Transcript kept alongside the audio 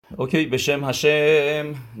اوکی، בשם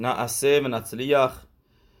השם נעשה ונצליח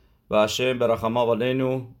והשם ברחמיו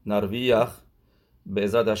עלינו נרוויח.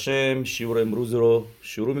 בעזרת השם שיעור امروز رو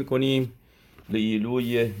شروع میکنیم.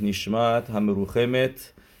 לעילוי נשמת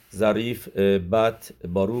המרוחמת ظریف בת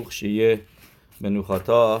ברוך שיהיה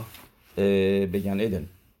מנוחתה בגן עדן.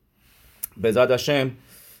 בעזרת השם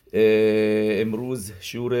امروز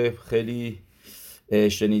شیعور خیلی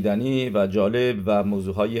شنیدنی و جالب و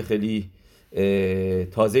موضوعهای خیلی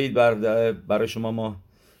تازه‌ای برای شما ما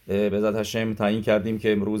به عزت هشم تعیین کردیم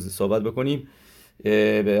که امروز صحبت بکنیم.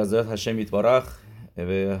 به عزت هشم یتبارک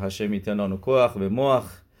و هشم یتن کوخ و موخ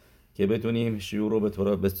که بتونیم شیعور رو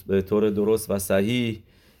به طور درست و صحیح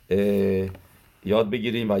یاد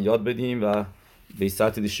بگیریم و یاد بدیم و به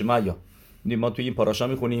ساعت دیشمایا. ما توی این پاراشا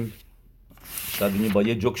میخونیم، شاید با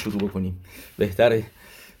یه جوک شروع بکنیم بهتره.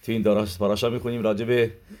 توی این پاراشا میخونیم راجع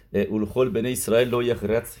به اولخول بنی اسرائیل لو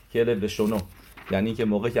یخرت کلب لشونو، یعنی که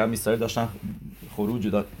موقعی که هم اسرائیل داشتن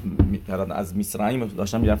خروج میکردن از مصرعیم،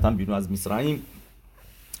 داشتن میرفتن بیرون از مصرعیم،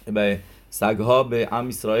 به سگها به ام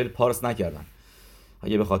اسرائیل پارس نکردن.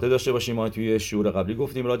 اگه به خاطر داشته باشیم ما توی شعور قبلی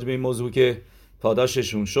گفتیم راجع به این موضوع که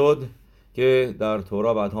پاداششون شد که در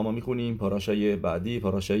تورا بعدها ما میخونیم پاراشای بعدی،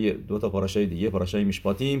 پاراشای دو تا پاراشای دیگه، پاراشای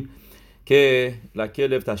میشپاتیم، که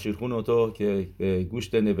لکلف تشیرخون اوتو که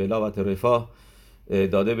گوشت نولا و ترفا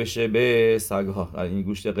داده بشه به سگها. این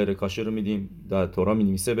گوشت غیر کاشر رو میدیم، در تورا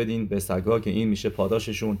می‌نویسه بدین به سگها که این میشه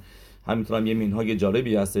پاداششون. همینطور هم یه منهاج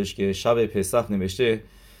جالبی هستش که شب پسخ نوشته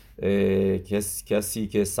کسی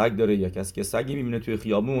که سگ داره یا کسی که سگی میبینه توی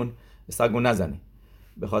خیابون سگو نزنه،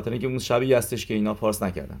 به خاطر اینکه اون شبی هستش که اینا پارس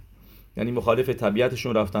نکردن، یعنی مخالف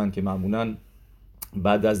طبیعتشون رفتن. که معمولاً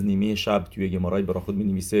بعد از نیمه شب توی گمارای براخود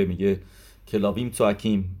می‌نویسه میگه کلاویم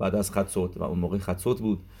چاکیم بعد از خطسوت، و اون موقع خطسوت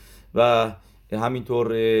بود. و همینطور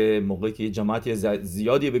موقعی که جماعت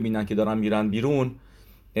زیادی ببینن که دارن میرن بیرون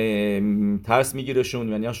ترس میگیرشون،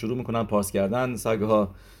 یعنی شروع میکنن پارس کردن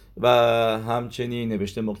سگها. و همچنین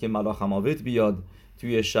نوشته موقعی ملاخ هماوت بیاد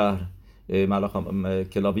توی شهر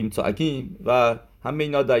کلاویم چاکیم، و همه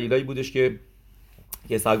اینا دلایلی بودش که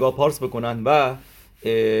سگها پارس بکنن و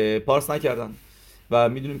پارس نکردن. و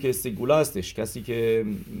میدونیم که سگولا هستش کسی که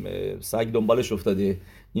سگ دنبالش افتاده،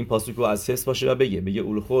 این پاسوک رو از حس باشه و بگه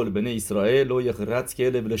اولخول بنی اسرائیل و یخرت که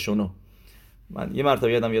لب لشونو. من یه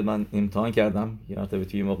مرتبه یادم من امتحان کردم، یه مرتبه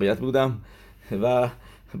توی موقعیت بودم و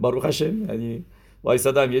باروخ هشم یعنی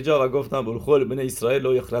وایسادم یه جا و گفتم اولخول بنی اسرائیل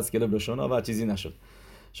و یخرت که لب لشونو و چیزی نشد،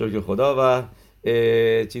 شکر خدا. و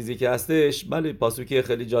چیزی که هستش بله پاسوکی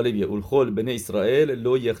خیلی جالبیه، اولخول بنی اسرائیل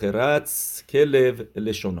لو یخرت که لب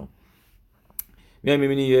لشونو.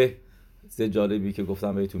 میبینی یه چیز جالبی که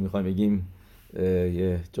گفتم بهتون میخوایم بگیم،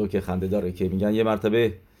 یه جوک خنده داره که میگن یه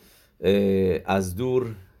مرتبه از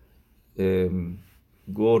دور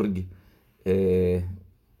گرگ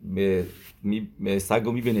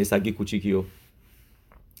سگو میبینه، سگ کوچیکیو،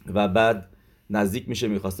 و بعد نزدیک میشه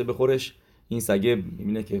میخواسته بخورش. این سگه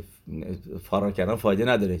میبینه که فرار کردن فایده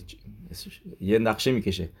نداره، یه نقشه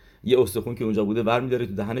میکشه، یه استخون که اونجا بوده برمیداره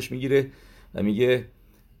تو دهنش میگیره و میگه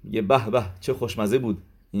به به چه خوشمزه بود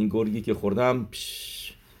این گرگی که خوردم،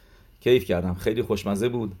 کیف کردم، خیلی خوشمزه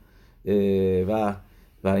بود. و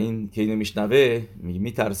این که اینو میشنوه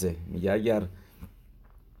میترسه، میگه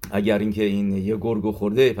اگر این که این یه گرگو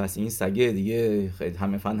خورده پس این سگه دیگه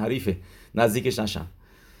همه فن حریفه، نزدیکش نشم.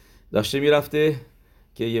 داشته میرفته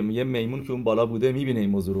که یه میمون که اون بالا بوده میبینه این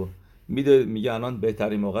موضوع رو، میگه الان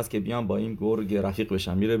بهترین موقع است که بیام با این گرگ رفیق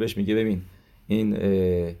بشم. میره بهش میگه ببین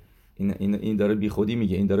این داره بی خودی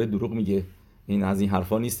میگه، این داره دروغ میگه، این از این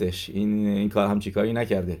حرفا نیستش، این کار همچی کاری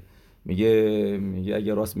نکرده. میگه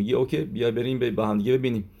اگه راست میگی اوکی، بیا بریم با هم دیگه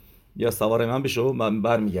ببینیم، بیا سوار من بشو، من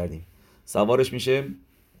برمیگردیم. سوارش میشه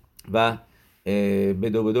و به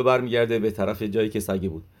دو برمیگرده به طرف جایی که سگی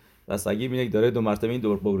بود، و سگی میبینه داره دو مرتبه این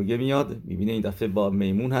دور بورگه میاد، میبینه این دفعه با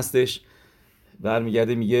میمون هستش،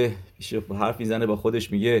 برمیگرده میگه حرف میزنه با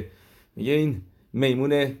خودش، میگه این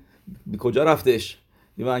میمونه کجا رفتش؟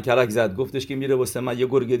 دیوان کلک زد، گفتش که میره واسه من یه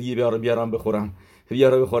گرگ دیگه بیارم بخورم.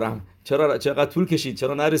 چقدر طول کشید،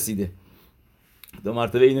 چرا نرسیده؟ دو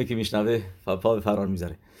مرتبه اینو که میشنوه پا به فرار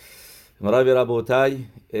میذاره. مرای به ربوتای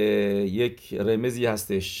یک رمزی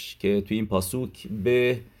هستش که توی این پاسوک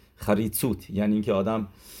به خریتسوت، یعنی اینکه آدم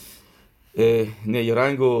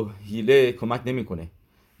نیرنگ و هیله کمک نمیکنه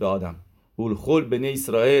به آدم. اولخول بنی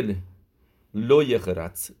اسرائیل لو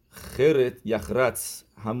یخرت، خرت یخرت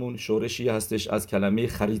همون شورشی هستش از کلمه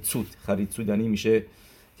خریتسوت. خریتسوت یعنی میشه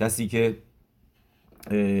کسی که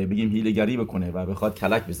بگیم هیله‌گری بکنه و بخواد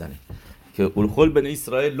کلک بزنه، که اولخول بنی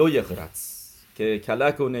اسرائیل لو یخرت، که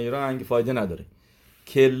کلک و نیرنگ فایده نداره.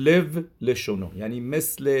 که لو لشونو یعنی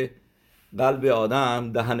مثل قلب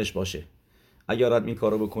آدم دهنش باشه. اگر آدم این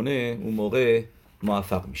کارو بکنه اون موقع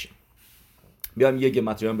موفق میشه. بیام یه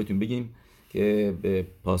گمتری بهتون بگیم که به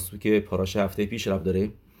پاسوک پاراشای هفته پیش ربط داره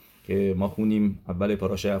که ما خونیم اول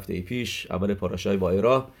پاراشای هفته پیش، اول پاراشای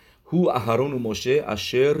وایرا، هو اهرون و موشه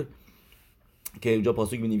اشر، که اونجا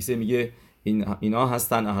پاسوک می‌نویسه میگه اینا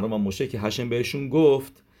هستن اهرون و موشه که هشم بهشون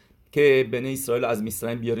گفت که بنی اسرائیل از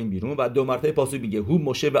مصر بیارین بیرون. و دو مرتبه پاسوک میگه هو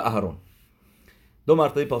موشه و اهرون. دو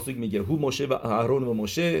مرتبه پاسوک میگه هو موشه و اهرون و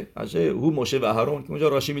موشه، هو موشه و اهرون، که اونجا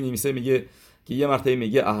راشی می‌نویسه میگه که یه مرتبه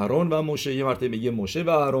میگه اهرون و موشه، یه مرتبه میگه موشه و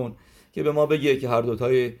اهرون، که به ما بگه که هر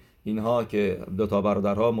دوتای اینها که دوتا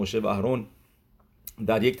برادرها موشه و اهرون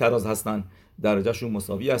در یک تراز هستن، درجهشون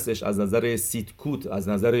مساوی هستش از نظر سیتکوت، از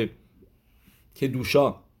نظر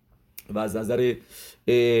کدوشا و از نظر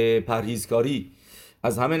پرهیزکاری،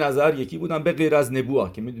 از همه نظر یکی بودن به غیر از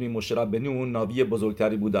نبوه که میدونیم موشه ربنی اون نبی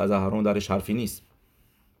بزرگتری بوده، از اهرون درش حرفی نیست.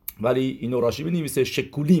 ولی اینو راشی بنویسه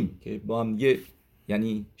شکولیم که با هم دیگه،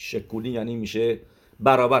 یعنی شکولی یعنی میشه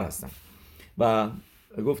برابر هستن. و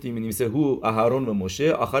گفتیم می‌نویسه هو اهرون و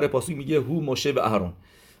موشه، آخر پاسوک میگه هو موشه و اهرون.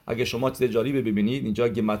 اگه شما چیز جالبی ببینید اینجا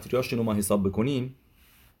گمتریاشون رو ما حساب بکنیم،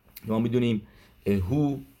 ما میدونیم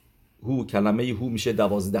هو کلمه هو میشه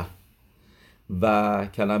 12 و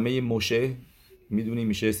کلمه موشه میدونیم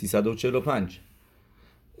میشه 345،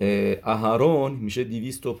 اهرون میشه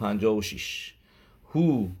 256.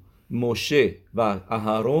 هو موشه و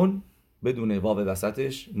اهرون بدون واو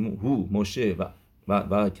وسطش، هو موشه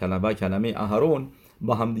و کلمه اهرون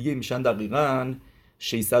با همدیگه میشن دقیقاً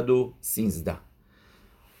 613.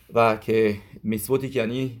 و که میتوتی که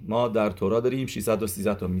یعنی ما در تورا داریم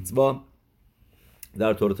 613 تا میتوا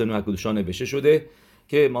در تورات نوح کدوشان نوشته شده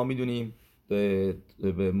که ما میدونیم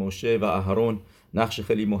به موشه و اهرون نقش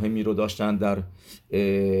خیلی مهمی رو داشتن در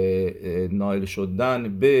نائل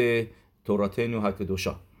شدن به تورات نوح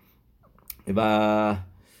کدوشان. و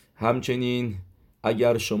همچنین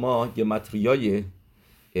اگر شما گمتریای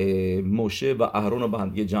موشه و اهرون رو با هم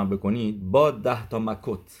دیگه جمع بکنید با 10 تا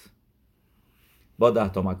مکوت،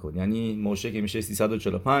 یعنی موشه که میشه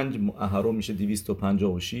 345، اهرون میشه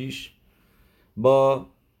 256 با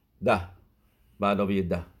 10 به علاوه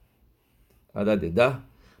 10 عدد 10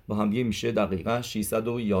 با هم دیگه میشه دقیقاً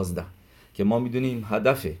 611 که ما میدونیم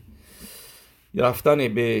هدف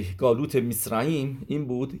رفتن به گالوت مصرعیم این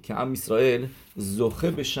بود که ام اسرائیل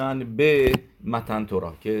زخه بشن به متن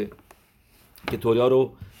تورا، که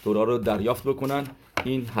تورا رو دریافت بکنن.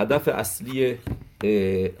 این هدف اصلی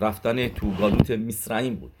رفتن تو گالوت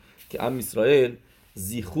مصرعیم بود که ام اسرائیل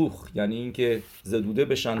زیخوخ، یعنی اینکه زدوده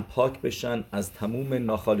بشن، پاک بشن از تموم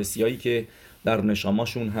ناخالصیایی که در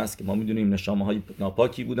نشامه‌شون هست، که ما میدونیم نشامه‌های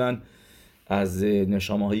ناپاکی بودن، از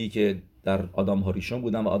نشامه‌هایی که در آدم ها ریشون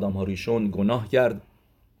بودن و آدم ها ریشون گناه کرد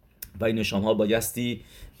و این نشامه‌ها بایستی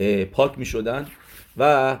پاک میشدن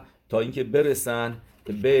و تا اینکه برسن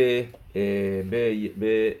به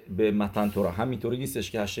متن تورا. همینطوری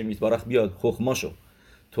نیستش که هشم یتبارک بیاد خخماشو،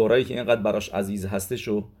 تورایی که اینقدر براش عزیز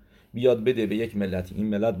هستشو بیاد بده به یک ملت. این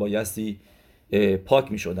ملت بایستی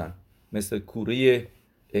پاک میشدن، مثل کوره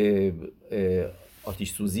آتش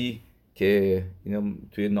سوزی که اینا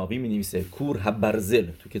توی ناوی می‌نویسه کور هبرزل،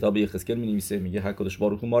 تو کتاب یخزکل می‌نویسه میگه حکدش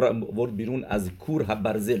باروک ما رو آورد بیرون از کور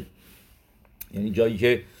هبرزل، یعنی جایی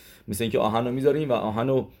که مثل اینکه آهن رو می‌ذاریم و آهن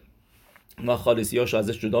رو ما خالصیاشو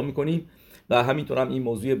ازش جدا می‌کنیم. و همینطور هم این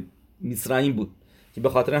موضوع مصرعیم بود که به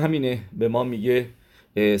خاطر همینه به ما میگه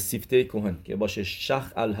سیفته کوهن که باشه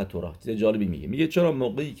شخ الهتورا. چیز جالبی میگه چرا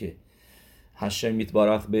موقعی که هشم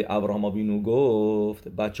یتبارک به ابراهام آوینو گفت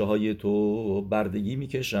بچه های تو بردگی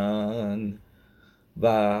میکشن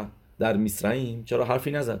و در مصرعیم، چرا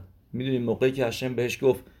حرفی نزد؟ میدونیم موقعی که هشم بهش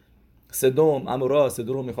گفت سدوم امورا،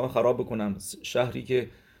 سدوم رو میخوان خراب بکنن، شهری که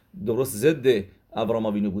درست ضد ابراهام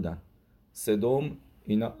آوینو بودن، سدوم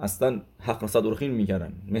اینا اصلا حق نصد اورخین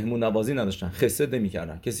میکردن، مهمون نوازی نداشتن، خسد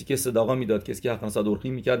نمیکردن، کسی که صداقا میداد، کسی که حق نصد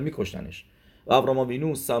اورخین میکرد میکشتنش. و ابراهام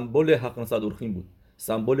آوینو سمبل حق نصد اورخین بود،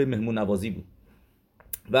 سمبل مهمون نوازی بود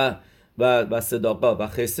و صداقا و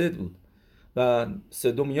خسد بود و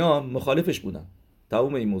سدومیان مخالفش بودن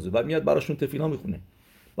تمام این موضوع و میاد براشون تفیلا میخونه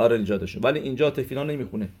برای نجاتشون. ولی اینجا تفیلا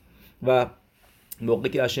نمیخونه و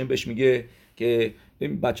موقعی که هشم بهش میگه که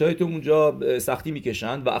بچهای تو اونجا سختی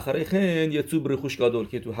میکشن و آخره خن یه توب رخوش گادول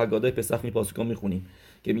که تو حگاده پسخ میپاسکا میخونیم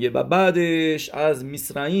که میگه و بعدش از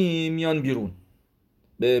مصرعیم میان بیرون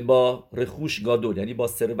با رخوش گادول، یعنی با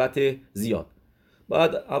ثروت زیاد.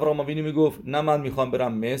 بعد ابراهام آوینو میگفت نه من میخوام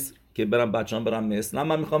برم مصر که برم بچه‌ام برم مصر، نه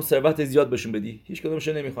من میخوام ثروت زیاد بهشون بدی، هیچ کدومش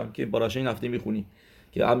نمیخوام. که پاراشای هفته میخونی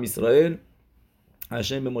که ام اسرائیل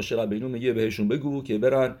هشم به موشه ربینو میگه بهشون بگو که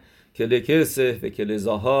برن کله کسف و کله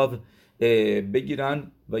زاهاب بگیرن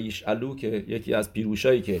و یشعلو که یکی از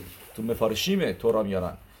پیروشایی که تو مفارشیم تورا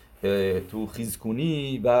میارن، تو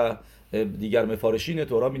خیزکونی و دیگر مفارشین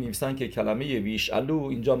تورا می نویسن که کلمه ویشعلو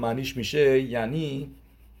اینجا معنیش میشه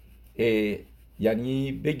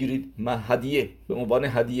یعنی بگیرید هدیه، به عنوان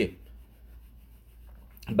هدیه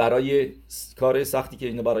برای کار سختی که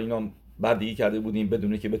اینا برای اینا بردگی کرده بودیم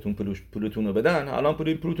بدونه که بهتون پولتون رو بدن، الان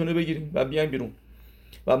پولتون رو بگیریم و بیاین بیرون.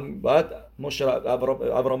 و بعد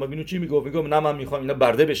ابراهام بینو چی میگه؟ نه من میخوام اینا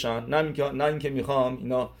برده بشن، نه اینکه میخوام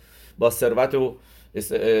اینا با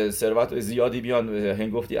ثروت زیادی بیان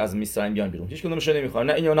هنگفتی از مصر بیان بیرون. هیچ کدومش نمیخوام،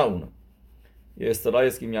 نه اینو نه اونو. یه اصطلاحی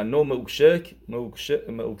است که میگن نو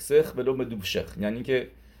موکسخ ولو مدوبشخ، یعنی که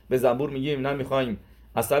به زنبور میگیم نه میخوایم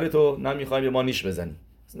اثر تو، نه میخوایم به ما نیش بزنی.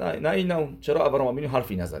 نه این نه اون. چرا ابراهام بینو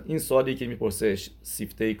حرفی نزد؟ این سوالی که میپرسه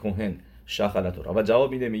سیفته کوهن شخلت رو و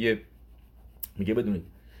جواب میده، میگه بدونید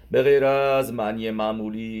به غیر از معنی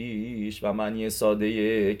معمولیش و معنی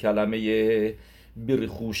ساده کلمه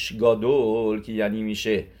برخوش گادول که یعنی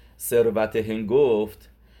میشه ثروت هنگفت،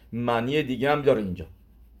 معنی دیگه هم داره اینجا.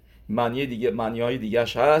 معنی‌های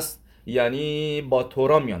دیگه‌اش هست، یعنی با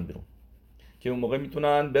تورا میان بیرون که اون موقع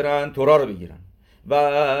میتونن برن تورا رو بگیرن. و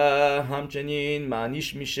همچنین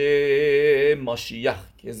معنیش میشه ماشیخ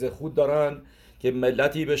که زخود دارن که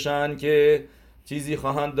ملتی بشن که چیزی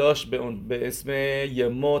خواهند داشت به اسم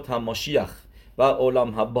یموت هماشیخ و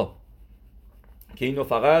اولام حبا، که اینو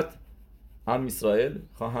فقط هم اسرائیل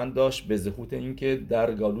خواهند داشت به زخوت این که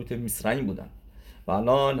در گالوت مصرعیم بودن. و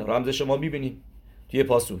الان رمزش ما میبینیم توی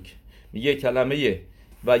پاسوک میگه کلمه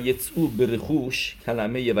و یتسو برخوش،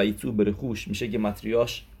 کلمه و یتسو برخوش میشه که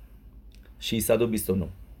متریاش 629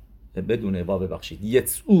 بدون واو، ببخشید،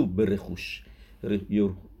 یتسو برخوش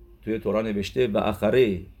توی تورا نوشته و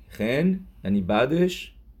آخره خن، یعنی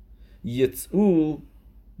بعدش یتسو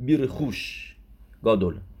برخوش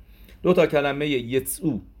گادول. دو تا کلمه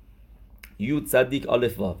یتسو یود صدیق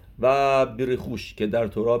الف واو و برخوش که در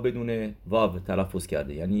تورا بدون واو تلفظ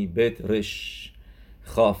کرده، یعنی بت رش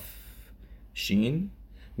خاف شین،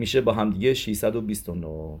 میشه با هم دیگه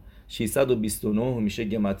 629. 629 میشه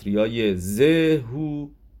گمتریای زهو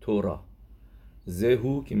تورا.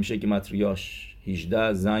 زهو که میشه گمتریاش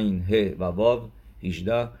 18 زین ه و واو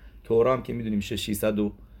 18. تورا هم که میدونیم میشه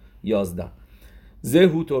 611.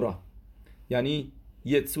 زهو تورا یعنی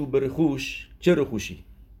یتسو برخوش. چه رخوشی؟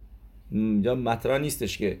 اینجا مطرح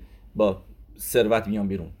نیستش که با ثروت میان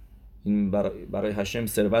بیرون. این برای هشم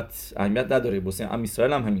ثروت اهمیت نداره، بسیار هم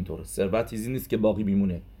اسرائیل هم همینطوره. ثروت چیزی نیست که باقی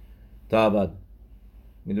بیمونه تا ابد.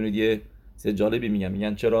 میدونید یه چیز جالبی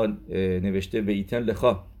میگن چرا نوشته ویتن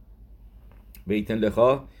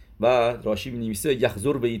لخا و راشی می‌نویسه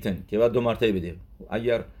یخزور ویتن که بعد 2 مرتبه بده.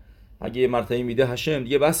 اگه یه مرتبه میده هشم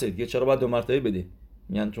دیگه بسه، دیگه چرا باید 2 مرتبه بده؟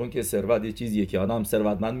 میگن چون که ثروت یه چیزیه که آدم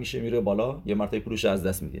ثروتمند میشه میره بالا، یه مرتبه پولش از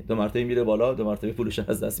دست میده، 2 مرتبه میره بالا، 2 مرتبه پولش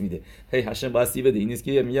از دست میده. هشم باید بده. این نیست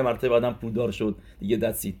که یه مرتبه آدم پولدار شد دیگه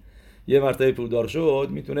دستید. یه مرتبه پولدار شد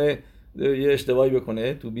میتونه یه اشتباهی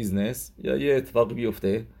بکنه تو بیزنس یا یه اتفاقی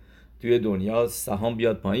بیفته توی دنیا، سهام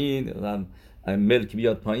بیاد پایین، ملک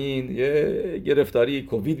بیاد پایین، یه گرفتاری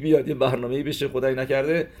کووید بیاد، یه برنامه‌ای بشه خدای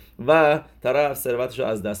نکرده و طرف ثروتشو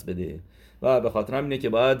از دست بده. و به خاطر همینه که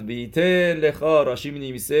باید ویتن لخا راشی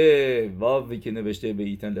می‌نویسه واوی که نوشته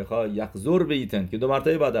ویتن لخا یخزور ویتن که 2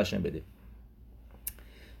 مرتبه بعد هشم بده.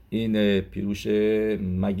 این پیروش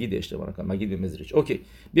مگید اشتباه نکنم، مگید مزرچ. اوکی،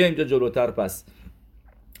 بیا اینجا جلوتر. پس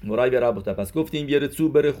مرای به رب پس گفتیم یه رتسو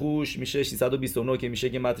برخوش میشه 629 که میشه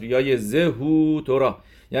که متریای زهو تورا،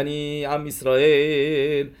 یعنی هم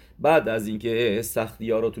اسرائیل بعد از اینکه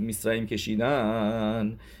سختی ها رو تو مصرعیم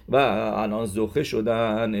کشیدن و الان زخه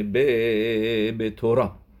شدن به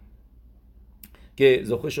تورا، که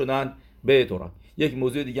زخه شدن به تورا. یک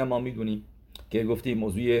موضوع دیگه ما میدونیم که گفتیم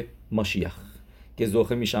موضوع ماشیخ که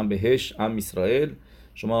زخه میشن بهش هم اسرائیل.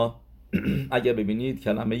 شما اگر ببینید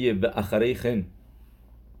کلمه و اخره خن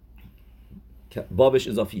بابش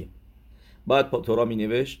اضافیه، بعد تورا می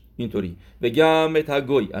نوشت اینطوری و گم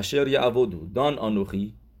تگوی اشر یعبدو دان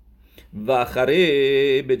آنوخی و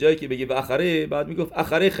اخره، به جایی که بگی و اخره بعد میگفت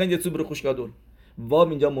اخره خن یتسو برخوش گادول. واو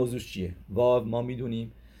اینجا موضوعش چیه؟ واو ما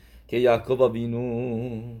میدونیم که یعقوب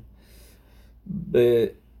وینو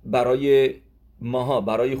برای ماها،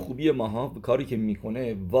 برای خوبی ماها کاری که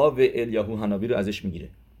میکنه واو الیاهو حنابی رو ازش میگیره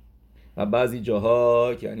و بعضی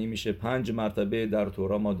جاها که یعنی میشه 5 مرتبه در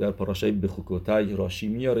تورا ما در پاراشای بخوکوتای راشی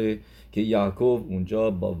میاره که یعقوب اونجا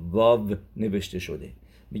با واو نوشته شده.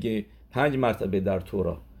 میگه 5 مرتبه در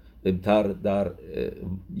تورا در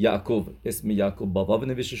یعقوب اسم یعقوب با واو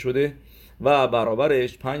نوشته شده و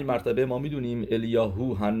برابرش 5 مرتبه ما میدونیم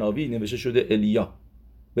الیاهو حنابی نوشته شده الیا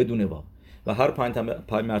بدون واو. و هر 5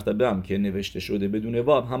 مرتبه هم که نوشته شده بدون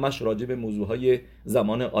واو همش راجع به موضوعهای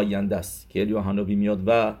زمان آینده است که الیاهو النبی میاد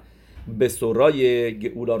و به سورای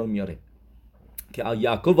گئولا رو میاره که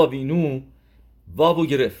یعقوب و وینو واو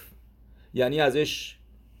گرفت، یعنی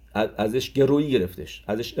ازش گرویی گرفتش،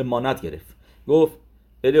 ازش امانت گرفت. گفت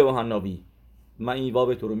الیاهو النبی من این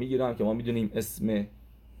واو تو رو میگیرم که ما میدونیم اسم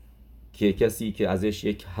که کسی که ازش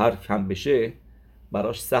یک حرف کم بشه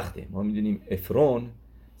براش سخته. ما میدونیم افرون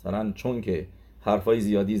مثلا چون که حرفای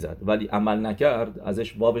زیادی زد ولی عمل نکرد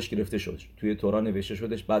ازش واوش گرفته شد، توی تورا نوشته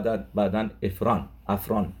شدش بعدن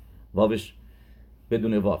افران واوش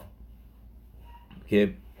بدون واو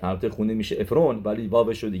که البته خونده میشه افرون ولی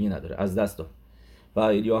واوش رو دیگه نداره، از دست داد. و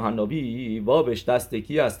الیاهو النبی واوش دست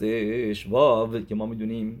کی هستش؟ واو که ما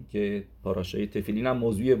میدونیم که پاراشای تفیلین هم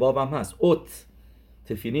موضوع واو هم هست. اوت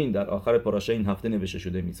تفیلین در آخر پاراشای این هفته نوشته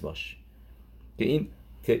شده میزواش که این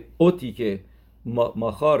اوتی که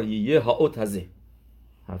ماخار یه ها اوت هزه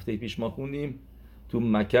هفته پیش ما خوندیم تو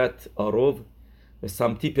مکت آروف به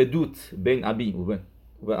سمتی پدوت بین ابی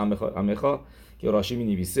و امخا که راشی می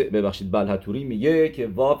نویسه، ببخشید بلحتوری میگه که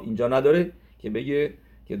واو اینجا نداره که بگه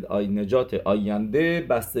که نجات آینده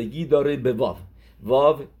بستگی داره به واو.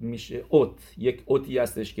 واو میشه اوت، یک اوتی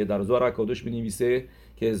هستش که در زوار اکادوش می نویسه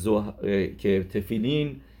که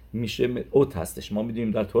تفیلین میشه اوت هستش، ما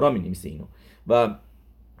میدونیم در تورا می نویسه اینو و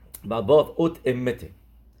واو اوت امته.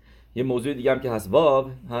 یه موضوع دیگه هم که هست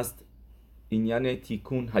واو هست این یعنی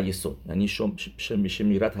تیکون هایسون، یعنی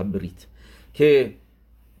شمیرت هبریت که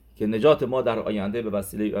نجات ما در آینده به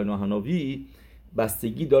وسیله الیاهو النبی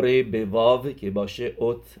بستگی داره به واو که باشه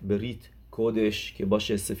اوت بریت کودش، که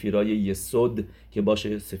باشه سفیرای یسود، که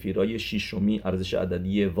باشه سفیرای شیشمی ارزش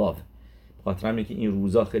عددی واو. بخاطر همینه که این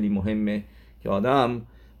روزا خیلی مهمه که آدم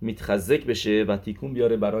متخزک بشه و تیکون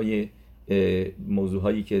بیاره برای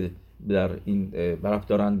موضوعهایی که در این برابر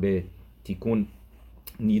دارن به تیکون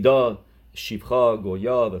نیدا، شیفخا،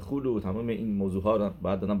 گویا و خولو، تمام این موضوع ها رو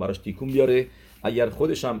بعد دادن براش تیکون بیاره. اگر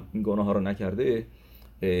خودش هم این گناه ها رو نکرده،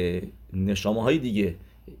 نشامه های دیگه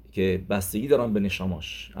که بستگی دارن به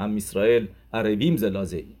نشاماش، هم اسرائیل عربیم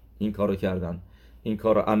زلازه این کار رو کردن، این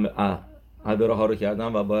کار رو عبره ها رو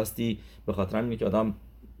کردن و بایستی به خاطر همینه که آدم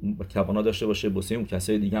کوانا داشته باشه بسه اون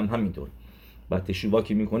کسای دیگه هم همینطور. بعد تشویبا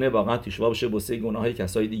که میکنه واقعا تشویبا باشه بسه گناه های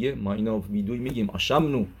کسای دیگه. ما اینو ویدیویی میگیم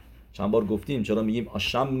آشمنو، چند بار گفتیم چرا میگیم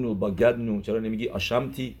آشمنو با گدنو، چرا نمیگی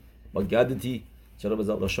آشمتی با گدتی، چرا به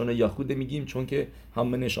زبان یهود میگیم؟ چون که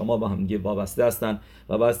همه نشما با هم دیگه وابسته هستن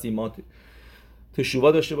و باستی ما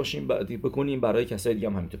تشویبا داشته باشیم بکنیم برای کسای دیگه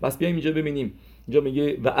هم همینطور. پس بیایم اینجا ببینیم، اینجا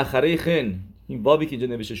میگه و اخره خن، این واوی که اینجا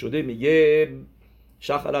نوشته شده میگه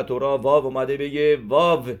شخل تورا واو اومده بگه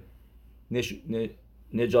واو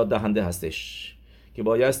نجات دهنده هستش که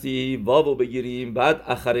بایستی واو بگیریم، بعد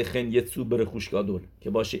اخره خن یتسو بره خوشگادول که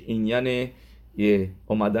باشه این یعنی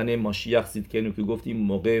اومدن ماشیخ سیدکنو که گفتیم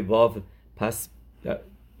موقع واو پس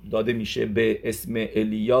داده میشه به اسم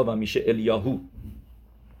الیا و میشه الیاهو.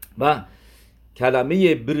 و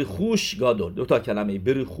کلمه برخوش گادول، دو تا کلمه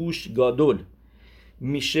برخوش گادول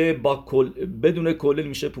میشه با بدون کلل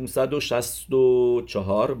میشه 564،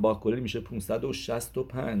 با کلل میشه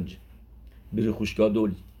 565. برخوش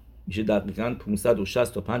گادول میشه دقیقاً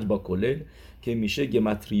 565 با کلل که میشه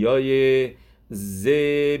گمتریای ز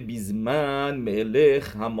بیزمن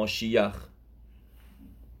ملخ هماشیخ،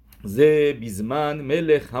 ز بیزمن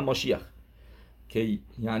ملخ هماشیخ، که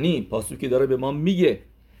یعنی پاسوکی داره به ما میگه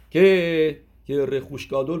که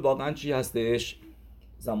رخوشگادول واقعا چی هستش؟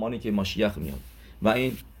 زمانی که ماشیخ میاد و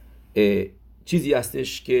این چیزی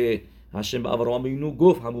هستش که هشم به ابراهام اینو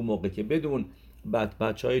گفت همون موقع که بدون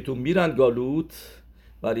بچه‌هایتون میرن گالوت،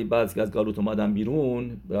 ولی بعد از گالوت اومدن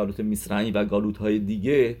بیرون، گالوت مصرعی و گالوت های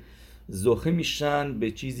دیگه زخه میشن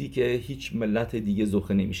به چیزی که هیچ ملت دیگه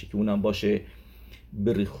زخه نمیشه که اونم باشه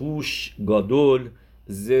برخوش گادول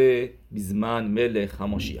ز بیزمن ملخ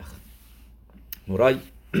هماشیخ. نورای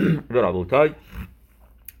و ربوتای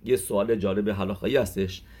یه سوال جالب هلاخایی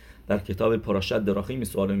هستش در کتاب پراشت دراخیم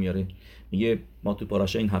سوال میاره، میگه ما تو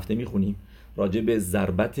پاراشا این هفته میخونیم راجع به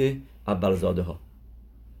ضربت اولزاده ها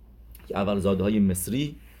که اولزاده های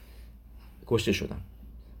مصری کشته شدن.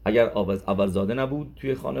 اگر اولزاده نبود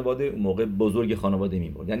توی خانواده اون موقع بزرگ خانواده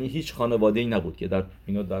میمرد، یعنی هیچ خانواده‌ای نبود که در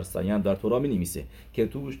اینو در سیان در تورا می‌نویسه که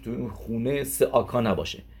تو خونه سه آکا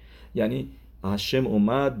نباشه، یعنی هشم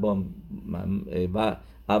اومد با و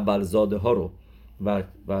اولزاده ها رو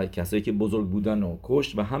و کسایی که بزرگ بودن رو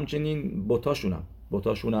کشت و همچنین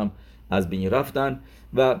بتاشون هم از بین رفتن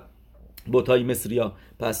و بتای مصریا.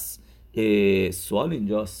 پس سوال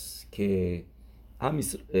اینجاست که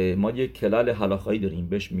ما یک کلال هلاخایی داریم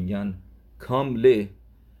بهش میگن کامله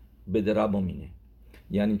بدربامینه،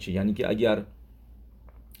 یعنی چی؟ یعنی که اگر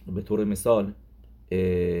به طور مثال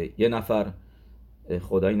یه نفر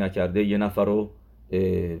خدایی نکرده یه نفر رو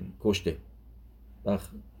کشته، وقت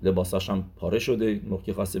لباساش هم پاره شده،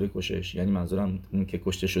 موقعی خواسته بکشش، یعنی منظورم اون که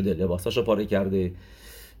کشته شده لباساش رو پاره کرده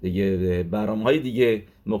دیگه، برنامه‌های دیگه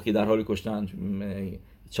موقعی در حال کشتن،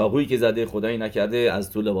 چاقویی که زده خدایی نکرده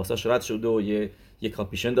از تو لباساش رد شده و یه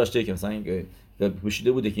کاپیشن داشته که مثلا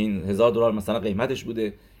پوشیده بوده که این $1000 مثلا قیمتش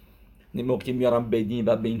بوده، موقعی میارن بدین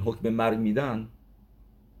و به این حکم مرگ میدن،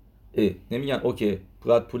 نمیگن اوکی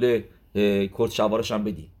باید پول کرد شوارش هم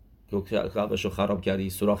بدی که قبلش رو خراب کردی،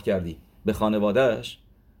 سوراخ کردی، به خانوادهش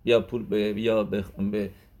بیا پول بیا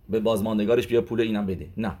به بازماندگارش بیا پول اینم بده.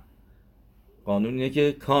 نه، قانون اینه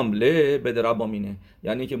که کامله بده ربامینه،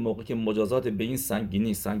 یعنی که موقعی که مجازات به این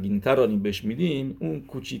سنگینی‌تر رو بهش میدیم، اون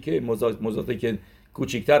کوچیکه مجازاتی که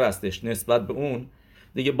کوچیکتر هستش نسبت به اون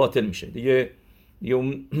دیگه باطل میشه، دیگه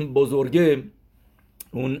اون بزرگه،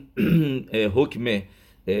 اون حکم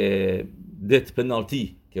دت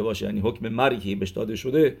پنالتی که باشه، یعنی حکم مرگی بهش داده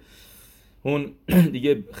شده، اون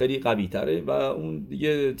دیگه خیلی قوی تره و اون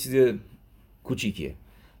دیگه چیز کوچیکیه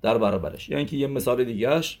در برابرش. یعنی که یه مثال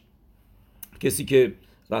دیگهش، کسی که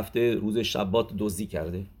رفته روز شبات دزدی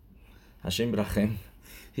کرده، هشم رحم،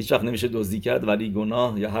 هیچ وقت نمیشه دزدی کرد، ولی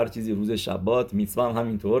گناه یا هر چیزی روز شبات، میتوا هم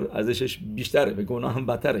همینطور، ازشش بیشتره، به گناه هم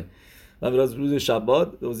بدتره، و از روز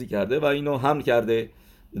شبات دزدی کرده و اینو حمل کرده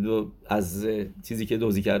از چیزی که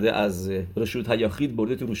دزدی کرده از رشوت هیاخید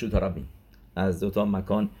برده تو رشوت ربین، از دو تا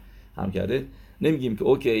مکان هم کرده. نمیگیم که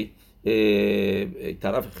اوکی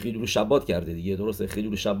طرف خیلول شبات کرده دیگه، درسته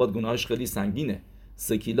خیلول شبات گناهش خیلی سنگینه،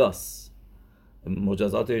 3 کیلاس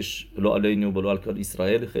مجازاتش لو علینو بلو الکال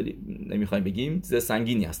اسرائیل، خیلی نمیخوایم بگیم چیز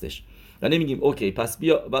سنگینی هستش و نمیگیم اوکی پس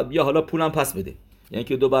بیا حالا پولم پس بده، یعنی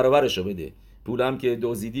که 2 برابرشو بده، پولم که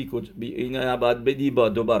دوزیدی اینا باید بدی، با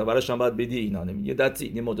 2 برابرش هم باید بدی، اینا نمیگه دتی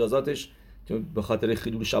این مجازاتش به خاطر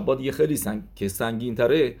خیلول شبات دیگه خیلی که سنگین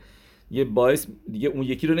تره، یه باعث دیگه اون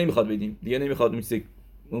یکی رو نمیخواد بدیم، دیگه نمیخواد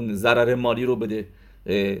اون ضرر مالی رو بده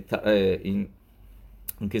این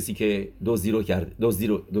اون کسی که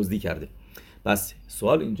دزدی کرده. بس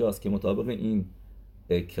سوال اینجاست که مطابق این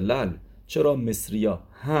کلل چرا مصریا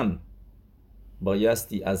هم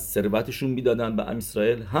بایستی از ثروتشون میدادن به ام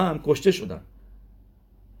اسرائیل، هم کشته شدن؟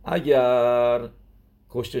 اگر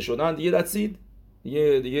کشته شدن دیگه دستید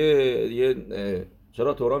دیگه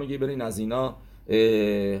چرا تورا میگه برین از اینا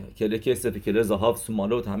کله کسف کله زهاف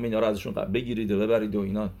سومالوت همه اینا رو ازشون بگیرید و ببرید و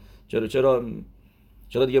اینا،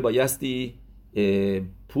 چرا دیگه بایستی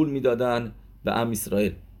پول میدادن به ام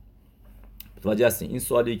اسرائیل؟ متوجه هستین این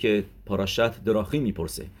سوالی که پاراشت دراخی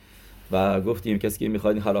میپرسه و گفتیم کسی که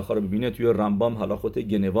میخواد این حلاخا رو ببینه توی رمبام حلاخوت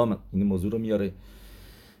گنوام این موضوع رو میاره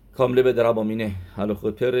کامله به دربامینه،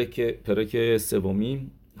 حلاخوت پرک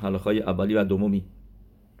سومی حلاخای اولی و دومی.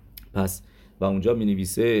 پس و اونجا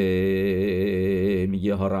مینویسه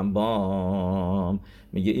میگه ها رمبام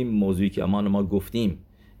میگه این موضوعی که ما گفتیم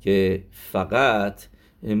که فقط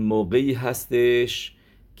موقعی هستش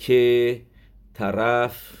که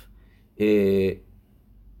طرف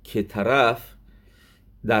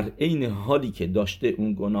در عین حالی که داشته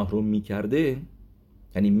اون گناه رو میکرده،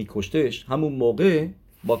 یعنی میکشتش، همون موقع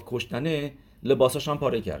با کشتنه لباساش هم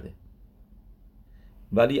پاره کرده،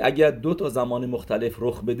 ولی اگر 2 تا زمان مختلف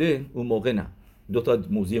رخ بده اون موقع نه، 2 تا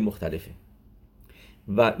موضوع مختلفه.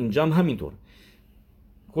 و اینجا هم همینطور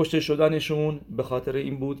کشته شدنشون به خاطر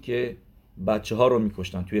این بود که بچه ها رو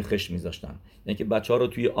میکشتن، توی خشت میذاشتن، یعنی که بچه ها رو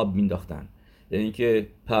توی آب مینداختن، یعنی که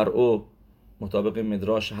پرعو مطابق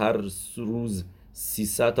مدراش هر روز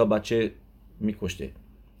 300 تا بچه میکشته،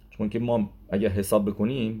 چون که ما اگر حساب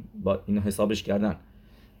بکنیم با اینو حسابش کردن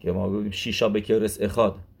که ما گفتیم 6 بکرس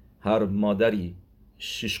اخاد، هر مادری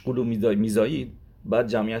 6 قلو میزایید، بعد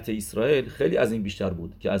جمعیت اسرائیل خیلی از این بیشتر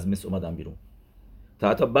بود که از مصر اومدن بیرون، تا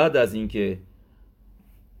حتی بعد از این که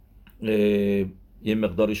یه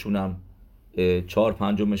مقدارشون هم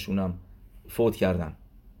 4/5 هم فوت کردن،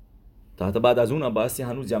 تا حتی بعد از اون هم باعثی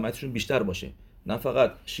هنوز جمعیتشون بیشتر باشه، نه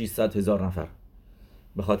فقط 600,000 نفر،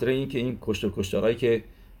 به خاطر اینکه این کشتارهایی که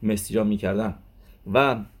مصری‌ها میکردن.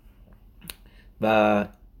 و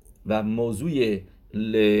موضوع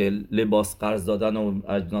لباس قرض دادن و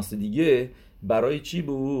اجناس دیگه برای چی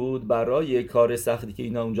بود؟ برای کار سختی که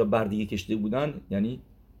اینا اونجا بردگی کشیده بودن، یعنی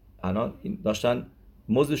الان داشتن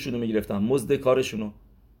مزدشون رو میگرفتن، مزد کارشون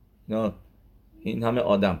رو، این همه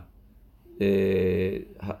آدم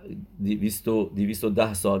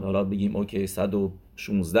 210 سال، حالا بگیم اوکی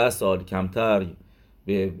 116 سال کمتر،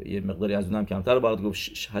 به یه مقداری از اونم کمتر، باید گفت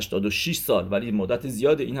 86 سال، ولی مدت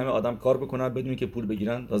زیاده این همه آدم کار بکنن بدون که پول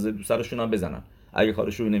بگیرن، تازه سرشون هم بزنن، اگه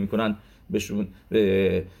کارشون نمیکنن بهشون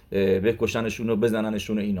بکشنشون و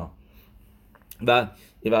بزننشون و اینا. و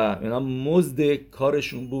اینا مزد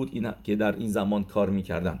کارشون بود اینا که در این زمان کار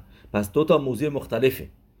میکردن. پس دو تا موضوع مختلفه.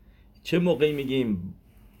 چه موقعی میگیم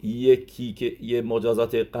یکی که یه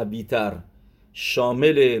مجازات قوی تر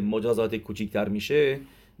شامل مجازات کوچیکتر میشه؟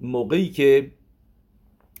 موقعی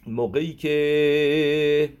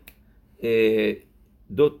که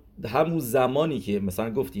همون زمانی که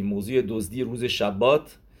مثلا گفتیم موضوع دزدی روز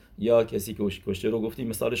شبات یا کسی که کشته رو گفتیم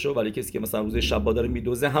مثالشو، ولی کسی که مثلا روز شبات داره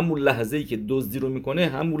میدزده، همون لحظه‌ای که دزدی رو میکنه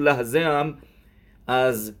همون لحظه هم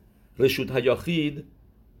از رشوت هیاخید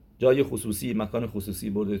جای خصوصی، مکان خصوصی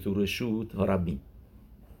برده تو رشوت ها ربی.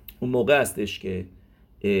 اون موقع هستش که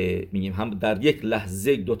میگیم هم در یک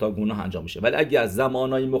لحظه دوتا گناه انجام میشه. ولی اگه از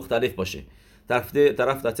زمانهای مختلف باشه،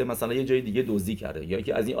 طرف مثلا یه جای دیگه دزدی کرده، یا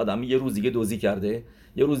که از این آدمی یه روز دیگه دزدی کرده،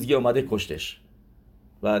 یه روز دیگه اومده کشتش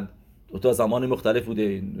و تا زمان مختلف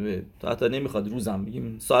بوده، تا حتی نمیخواد روزم،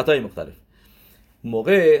 میگیم ساعتهای مختلف،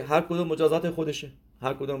 موقع هر کدوم مجازات خودشه،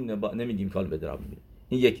 هر کدوم نمیگیم کال بدراب میگیم.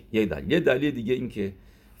 این یک دلیل. یه دلیل دیگه این که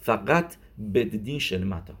فقط بدین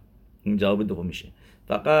شلمتا، این جواب دوم میشه،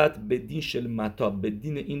 فقط بدین شلمتا،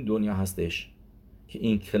 بدین این دنیا هستش که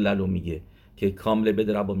این کلالو میگه که کامل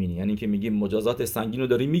بدراب مینی، یعنی که میگیم مجازات سنگین رو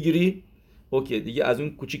داری میگیری، اوکی دیگه از اون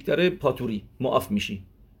کوچیک‌تره پاتوری معاف میشی،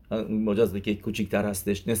 مجازاتی که کوچیک‌تر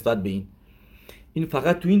هستش نسبت به این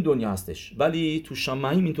فقط تو این دنیا هستش. ولی تو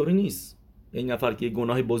شمعیم اینطوری نیست. این نفر که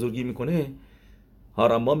گناه بزرگی میکنه،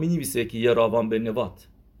 هارما مینویسه که یه راوان به نوات.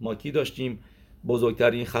 ما کی داشتیم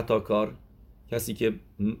بزرگترین خطاکار؟ کسی که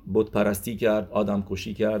بت پرستی کرد، آدم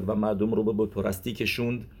کشی کرد و مردم رو به بت پرستی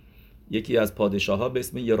کشوند، یکی از پادشاه‌ها به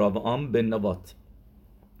اسم یراوام بن نوات،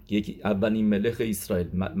 یکی اولین ملک اسرائیل،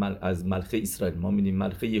 از ملک اسرائیل. ما می‌بینیم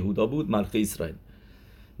ملک یهودا بود، ملک اسرائیل.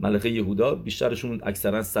 ملک یهودا بیشترشون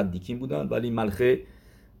اکثرا صدیکین بودن، ولی ملک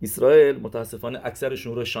اسرائیل متاسفانه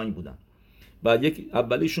اکثرشون رشاین بودن. و یک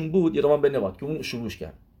اولیشون بود یراوام بن نوات که اون شروع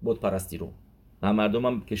کرد بت پرستی رو و مردم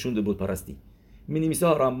هم کشوند بت پرستی. می‌نویسه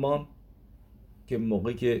هارما که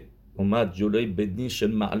موقعی که اومد جلوی بدین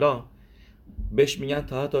شل معلا، بهش میگن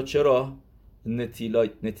تا چرا نتیلا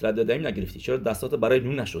دادمی نگرفتی؟ چرا دستاتو برای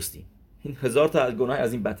نون نشستی؟ این هزار تا از گناه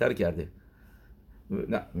از این بدتر کرده.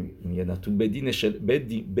 نه میگه نه، تو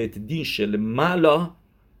بدین شل معلا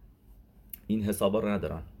این حسابا رو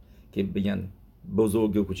ندارن که بگن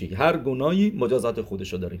بزرگ و کوچیک، هر گناهی مجازات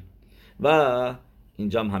خودشو داره. و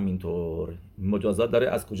اینجا هم همینطور مجازات داره.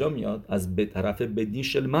 از کجا میاد؟ از به طرف بدین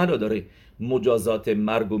شل معلا داره مجازات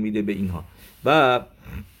مرگ میده به اینها. و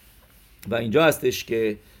اینجا هستش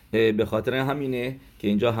که به خاطر همینه که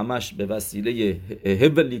اینجا همش به وسیله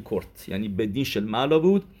هولی کورت، یعنی بدین شل معلا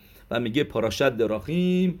بود و میگه پاراشت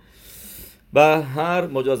دراخیم و هر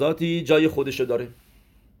مجازاتی جای خودشو داره.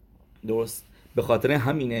 درست؟ به خاطر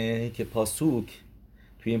همینه که پاسوک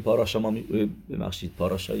توی این پاراشا ما ببخشید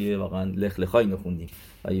پاراشای واقعا لخلخای نخوندیم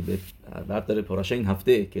و بعد داره پاراشای این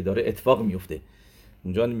هفته که داره اتفاق میفته.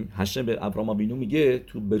 اونجا هشم به ابراهام بینو میگه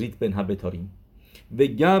تو بریت بن هبتاریم و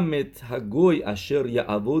گمت هگوی اشر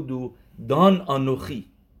یعبدو دان آنوخی.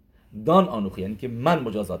 دان آنوخی یعنی که من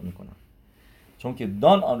مجازات میکنم، چون که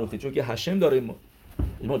دان آنوخی، چون که هشم داره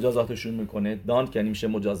مجازاتشون میکنه. دان که میشه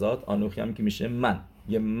مجازات، آنوخی هم که میشه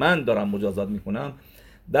من دارم مجازات میکنم.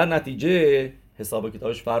 در نتیجه حساب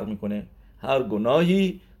کتابش فرق میکنه. هر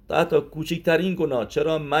گناهی حتی کوچکترین گناه،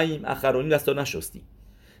 چرا میم اخرونی دستو نشستی؟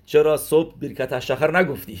 چرا صبح برکت الشخر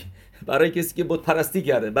نگفتی؟ برای کسی که بت پرستی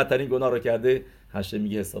کرده، بدترین گناه رو کرده، هشته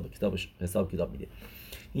میگه حساب کتاب میده.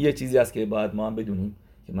 این یه چیزی است که باید ما هم بدونیم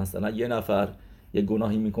که مثلا یه نفر یه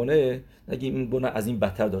گناهی میکنه، نگیم این گناه از این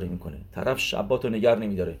بدتر داره میکنه، طرف شباتو نگه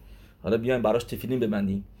نمیداره، حالا بیایم براش تفیلین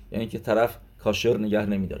ببندیم، یعنی که طرف کاشر نگه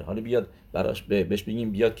نمیداره، حالا بیاد براش بهش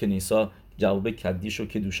بگیم بیاد کنیسا جواب کدیشو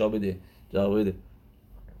که دوشا بده، جواب بده،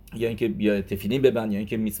 یا اینکه بیا تفیلین ببند، یا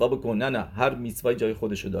اینکه میثوا بکن. نه هر میثوایی جای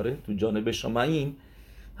خودشو داره. تو جانب شمعیم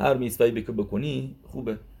هر میثوایی بکنی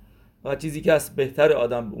خوبه. و چیزی که از بهتر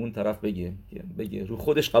آدم به اون طرف بگه رو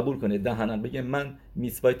خودش قبول کنه، دهنن بگه من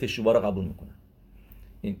میثوای تشوبا رو قبول میکنم.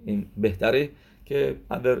 این بهتره که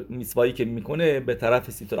اگر میثوایی که میکنه به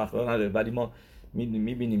طرف سیتر اخلاق نداره. ولی ما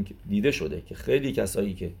میبینیم که دیده شده که خیلی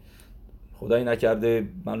کسایی که خدایی نکرده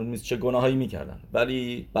معلوم نیست چه گناهایی میکردن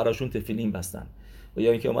ولی براشون تفیلین بستن، و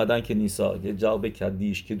یا اینکه اومدن که نیسا یه جواب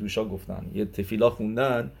کدیش که دوشا گفتن، یه تفیلا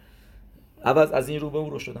خوندن، عوض از این رو به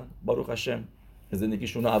اون رو شدن، باروخ هشم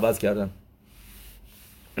زندگیشون رو عوض کردن.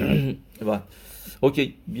 و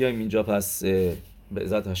اوکی بیایم اینجا پس به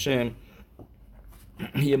عزت هشم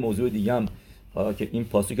یه موضوع دیگه هم که این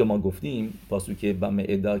پاسوک که ما گفتیم، پاسوک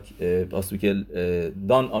پاسوک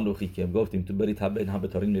دان آنوخی که گفتیم تو بری تبن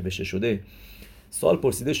هبتارین نوشته شده، سوال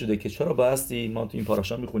پرسیده شده که چرا بایستی، ما تو این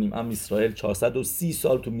پاراشا میخونیم ام اسرائیل 430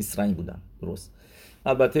 سال تو مصرعیم بودن. درست.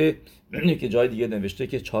 البته که جای دیگه نوشته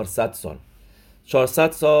که 400 سال.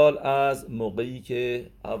 400 سال از موقعی که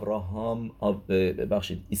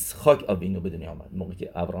اسحاق آوینو به دنیا آمد. موقعی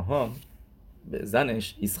که ابراهام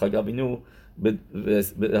زنش اسحاق آوینو به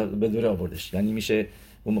دنیا آوردش، یعنی میشه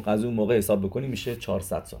از اون موقع حساب بکنی میشه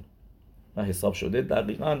 400 سال و حساب شده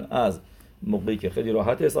دقیقاً از موقعی که خیلی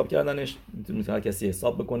راحت حساب کردنش، میتونه هر کسی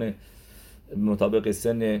حساب بکنه مطابق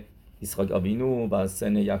سن اسحاق آوینو و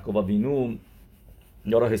سن یعقوب آوینو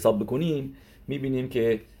یا را حساب بکنیم، میبینیم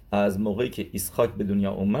که از موقعی که اسحاق به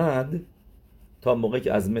دنیا اومد تا موقعی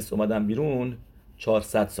که از مصر اومدن بیرون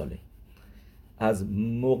 400 ساله. از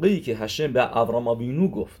موقعی که هشم به ابراهام آوینو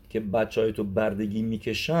گفت که بچهای تو بردگی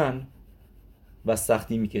میکشن و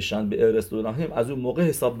سختی میکشن به ارث دونهم، از اون موقع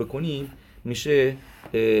حساب بکنیم میشه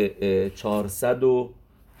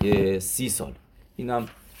 430 سال. اینم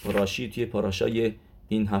راشی توی پاراشای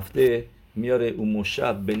این هفته میاره اون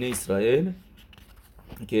مشب بنی اسرائیل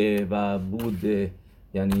که و بود،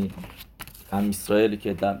 یعنی هم اسرائیل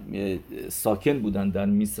که ساکن بودن در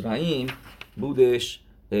مصرعیم بودش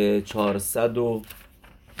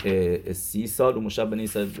 430 سال. اون مشب بنی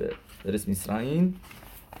اسرائیل برس مصرعیم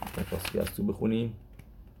پاسی از تو بخونیم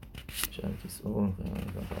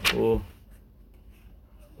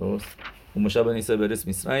اون مشب بنی اسرائیل برس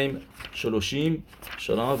مصرعیم شلوشیم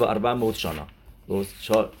شنا و 400 شنا.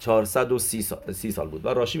 430 سال بود و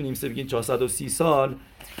راشی می‌نویسه بگین 430 سال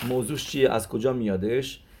موضوعش چیه، از کجا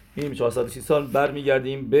میادش. می‌بینیم 430 سال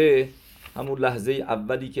برمیگردیم به همون لحظه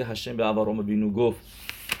اولی که هشم به ابراهام بینو گفت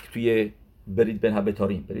توی برید بن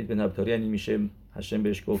هبتاریم. برید بن هبتاری یعنی میشه هشم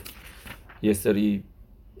بهش گفت یه سری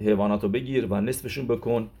حیواناتو بگیر و نصفشون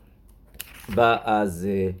بکن و از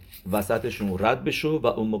وسطشون رد بشو و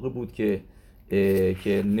اون موقع بود که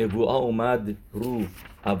نبوعا اومد رو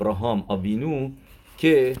ابراهام آوینو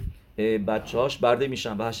که بچه‌هاش برده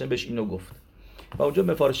میشن و هشم بهش اینو گفت. و اونجا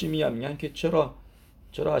مفارشی میگن که چرا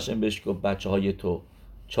هشم بهش گفت بچه‌های تو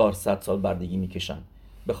 400 سال بردگی میکشن؟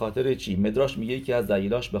 به خاطر چی؟ مدراش میگه که از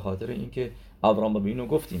دلیلاش به خاطر اینکه ابراهام آوینو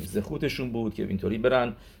گفتیم زخوتشون بود که اینطوری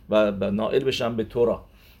برن و نائل بشن به تورا،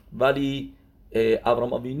 ولی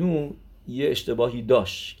ابراهام آوینو یه اشتباهی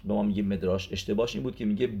داشت. به ما میگه مدراش اشتباهش این بود که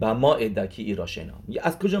میگه بما ادکی ایراشنا، میگه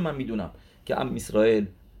از کجا من میدونم که ام اسرائیل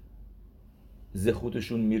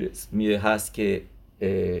زخوتشون هست که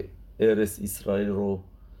ارث اسرائیل رو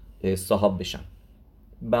صاحب بشن.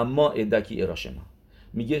 بما ادکی ایراشنا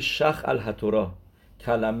میگه شخ الهتورا،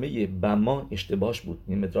 کلمه بما اشتباهش بود.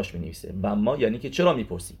 این مدراش مینویسه بما یعنی که چرا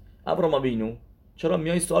میپرسی ابراهام آوینو، چرا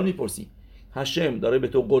میای سوال میپرسی؟ هشم داره به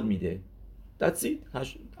تو قول میده،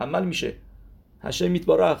 عمل میشه. هشم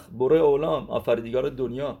میتبارخ بره اولام آفریدگار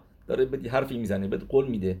دنیا داره به حرفی میزنه، به قول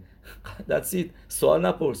میده. سوال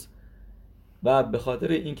نپرس. و به خاطر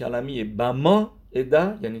این کلمه بما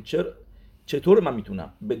ادا یعنی چطور من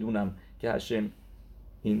میتونم بدونم که هشم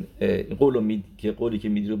این قولو که قولی که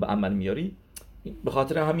میدی رو به عمل میاری؟ به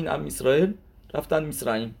خاطر همین ام اسرائیل رفتن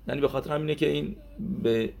مصرعیم، یعنی به خاطر همینه که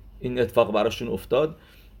این اتفاق براشون افتاد.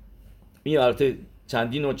 این البته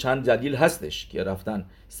چندین و چند دلیل هستش که رفتن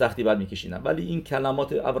سختی بر میکشیدن، ولی این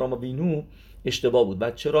کلمات ابراهام آوینو اشتباه بود.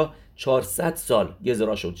 بعد چرا 400 سال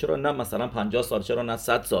گذرا شد؟ چرا نه مثلا 50 سال؟ چرا نه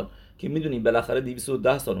 100 سال؟ که میدونیم بالاخره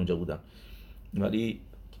 210 سال اونجا بودن، ولی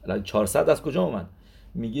 400 از کجا اومد؟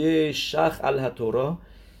 میگه شخ الهتورا،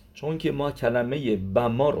 چون که ما کلمه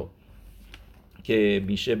بما رو که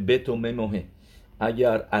میشه بت و مموه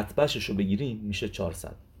اگر اتبشش رو بگیریم میشه 400،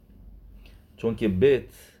 چون که بت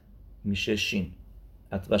میشه شین،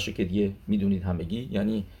 اتبش رو که دیگه میدونید همگی،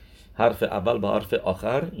 یعنی حرف اول با حرف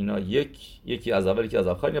آخر اینا یکی از اول یکی از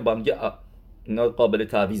آخر، اینا با هم اینا قابل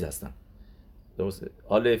تعویض هستن. درسته؟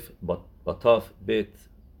 الف با تاف، بت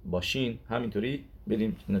با شین، همینطوری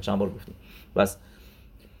بریم اینا چند بار گفتیم. بس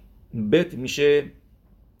بت میشه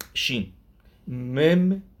شین،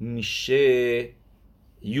 مم میشه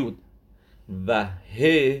یود و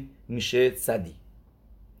ه میشه صدی.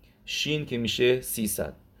 شین که میشه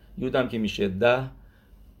 300، یود هم که میشه 10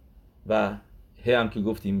 و ه هم که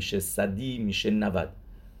گفتیم میشه صدی، میشه 90.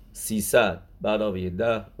 300 به علاوه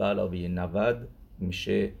 10 به علاوه 90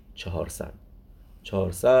 میشه 400.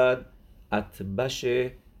 400 اتبش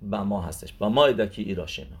بما هستش. بما ادکی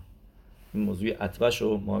ایراشنا. این موضوع اتبش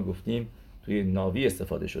رو ما گفتیم توی ناوی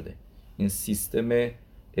استفاده شده. این سیستم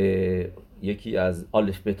یکی از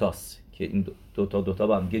الف بتاس که این دوتا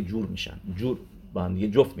با هم دیگه جور با هم دیگه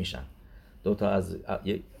جفت میشن. دوتا از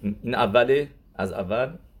این اوله از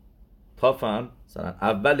اول، تاف هم مثلا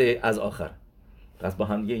اوله از آخر، پس با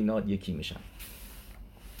هم دیگه اینا یکی میشن.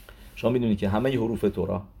 شما میدونید که همه حروف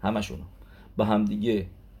تورا همشون با هم دیگه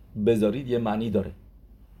بذارید یه معنی داره.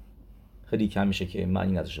 خیلی کم میشه که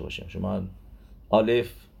معنی نداشته باشه. شما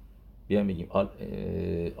الف بیایم بگیم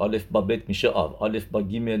الف با بت میشه آب، الف با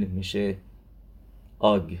گیمل میشه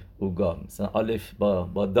آگ اوگا، مثلا الف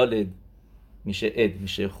با دال میشه اد،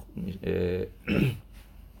 میشه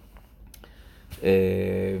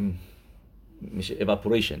میشه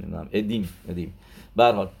evaporation، ادیم. به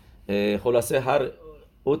هر حال خلاصه هر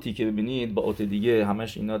اوتی که ببینید با اوت دیگه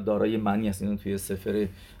همش اینا دارای معنی هست. اینا توی سفر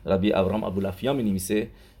ربی ابراهام ابولافیا می‌نویسه،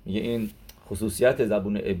 میگه این خصوصیت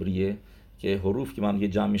زبون عبریه که حروف که من یه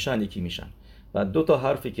جمع میشن یکی میشن. و دو تا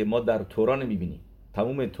حرفی که ما در تورا نمیبینیم،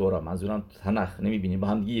 تمام تورا منظورم تنخ نمیبینیم، با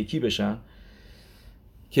هم دیگه یکی بشن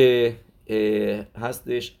که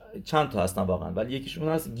هستش. چند تا هستن واقعا، ولی یکیشون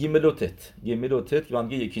هست گیملوتت که با هم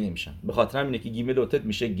دیگه یکی نمیشن. به خاطر همینه که گیملوتت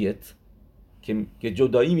میشه گت که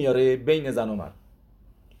جدایی میاره بین زن و مرد.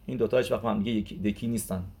 این دو تا هیچ وقت هم دیگه یکی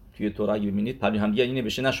نیستن. توی تورا اگه ببینید پلو هم دیگه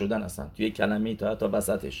نوشته نشدن اصلا. توی کلمه تا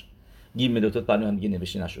وسطش گیملوتت پلو هم دیگه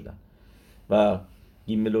نوشته نشدن. و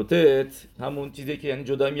گیملوتت همون چیزی که یعنی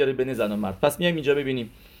جدایی میاره بین زن و مرد. پس میایم اینجا ببینیم.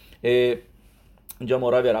 اینجا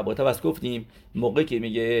مورد رباطه بس گفتیم موقعی که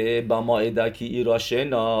میگه با ماعدکی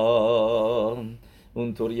ایراشنا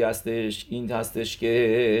اونطوری هستش، این هستش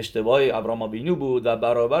که اشتباه ابراهام بینو بود و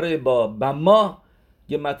برابر با بما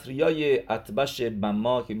یه متریای اتبش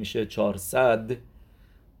بما که میشه 400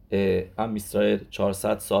 ام اسرائیل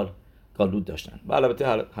 400 سال گالود داشتن. و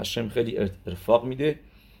البته هشم خیلی ارفاق میده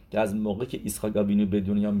که از موقعی که اسحاق بینو به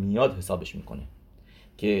دنیا میاد حسابش میکنه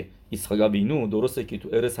که اسحاق بینو درسته که تو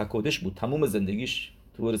ارس هکودش بود، تمام زندگیش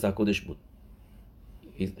تو ارس هکودش بود،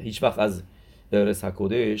 هیچ وقت از ارس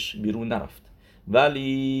هکودش بیرون نرفت،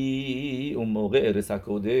 ولی اون موقع ارس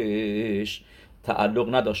هکودش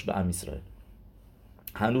تعلق نداشت به ام اسرائیل،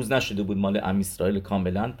 هنوز نشده بود مال ام اسرائیل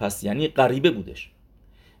کاملا، پس یعنی غریبه بودش.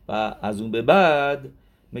 و از اون به بعد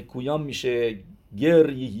مکویان میشه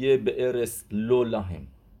گریه به ارس لولاهم،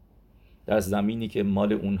 در زمینی که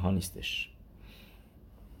مال اونها نیستش.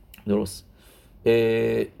 درست.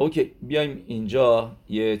 اوکی، بیایم اینجا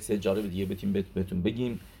یه سجاره دیگه بهتون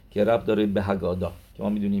بگیم که ربط داره به هگادا که ما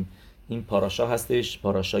میدونیم این پاراشا هستش،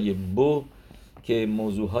 پاراشای بو، که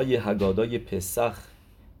موضوعهای هگادای پسخ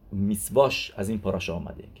میسواش از این پاراشا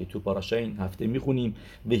آمده که تو پاراشای این هفته میخونیم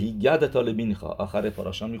به هیگد طالبینخا، آخر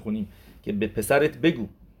پاراشا میخونیم که به پسرت بگو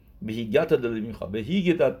به هیگد طالبینخا. به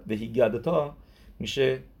هیگد تا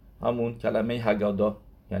میشه همون کلمه هگادا،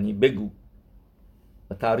 یعنی بگو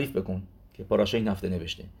و تعریف بکن که پاراشا این هفته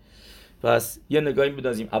نوشته. پس یه نگاهی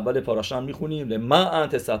می‌اندازیم. اول پاراشا هم میخونیم لما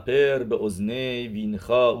انت سپر به اذنی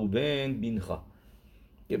وینخا و بن بینخا،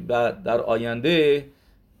 که در آینده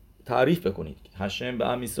تعریف بکنید. هشم به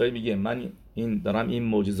ام اسرائیل میگه من دارم این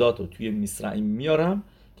معجزات رو توی مصرعیم میارم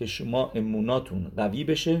که شما اموناتون قوی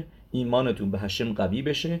بشه، ایمانتون به هشم قوی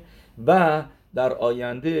بشه و در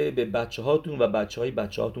آینده به بچه‌هاتون و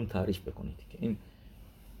بچه‌هاتون تعریف بکنید. که این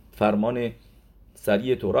فرمان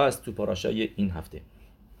سریع تورا است تو پاراشای این هفته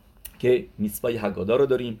که میسوای هگادا رو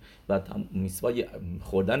داریم و میسوای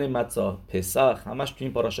خوردن متزا پسخ همش تو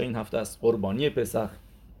این پاراشای این هفته است، قربانی پسخ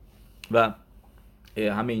و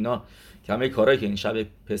همه اینا که همه کارهایی که این شب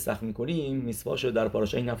پسخ میکنیم میسواشو در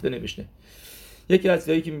پاراشای این هفته نوشته. یکی از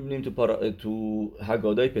چیزایی که میبینیم تو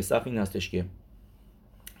هگادای پسخ این هستش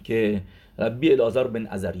که ربی العازر بن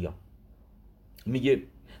عزریا میگه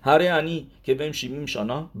هر یعنی که بهم شیمیم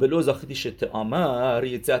شانا ولو زاختی شت آمر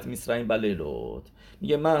یتیت مصرعیم بلیلوت.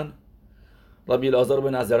 میگه من ربی العازر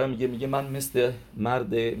بن عزریا میگه من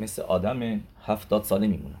مثل آدم 70 ساله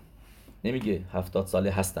میمونم. نمیگه 70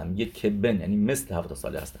 ساله هستم، میگه کبن، یعنی مثل 70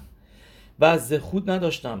 ساله هستم و از خود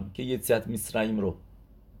نداشتم که یتیت مصرعیم رو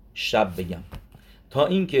شب بگم تا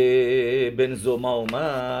اینکه بن زوما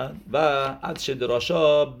اومد و از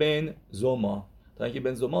شدراشا بن زوما، تا اینکه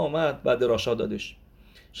بن زوما اومد بعد راشا دادش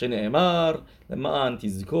شن امر لما انتی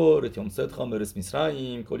ذکر اتیام صد خامرس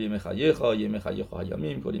مصرعیم کلی مخیخا یه مخیخا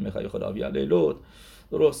هیامیم کلی مخیخا لاوی علیلوت.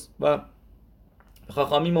 درست. و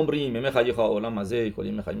خاخامیم امریم مخیخا اولام مزه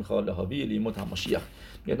کلی مخیخا لهاوی لیمو تماشیخ.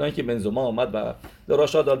 یادانی که بن زوما اومد و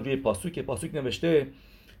راشا داد روی پاسوک نوشته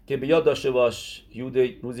که به یاد داشته باش یود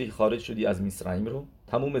روزی خارج شدی از مصرعیم رو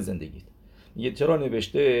تموم زندگیت. میگه چرا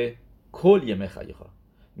نوشته کل یه مخیخا؟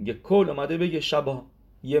 میگه کل اومده بگه شبها،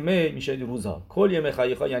 یمه میشه روزها، کل یه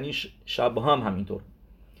مخیخا یعنی شبها هم همینطور.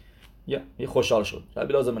 یه خوشحال شد،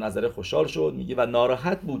 ربی لازم نظره خوشحال شد. میگه و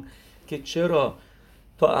ناراحت بود که چرا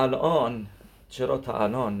تا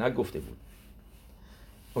الان نگفته بود.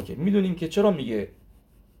 اوکی، میدونیم که چرا میگه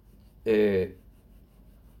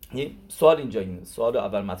یه سوال اینجا، این سوال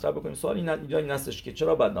اول مطرح بکنیم. سوال اینجا این هستش که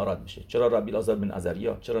چرا باید ناراحت میشه؟ چرا ربی لازر بن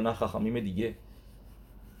عزریا؟ چرا نه خاخامیم دیگه؟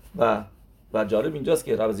 و و جالب اینجاست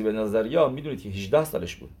که ربی بن عزریا میدونید که 18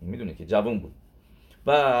 سالش بود، میدونید که جوان بود.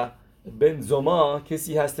 و بن زما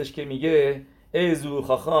کسی هستش که میگه ایزو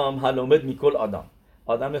خاخام حلومت میکل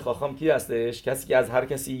آدم خاخام کی هستش؟ کسی که از هر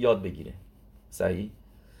کسی یاد بگیره. صحیح.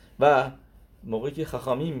 و موقعی که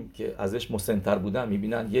خاخامیم که ازش مسن‌تر بودن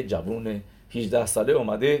میبینن یه جوان 18 ساله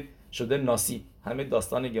اومده شده ناسی. همه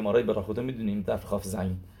داستان گمارای براخوده میدونیم در خاف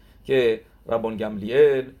زین که ربان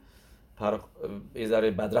گملیل یه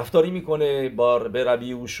ذره بدرفتاری میکنه به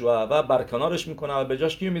ربی اوشوا و برکنارش میکنه و به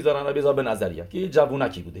جاش کیو میذارن؟ ربی بن عزریا که یه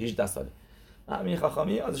جوونکی بوده 18 ساله. همین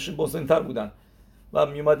خاخامی ازش مسن‌تر بودن و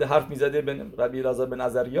میومد حرف میزده ربی بن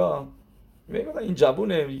عزریا، میگه این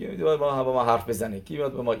جوونه، میگه با ما حرف بزنه، کی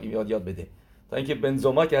میاد به ما یاد بده. تا اینکه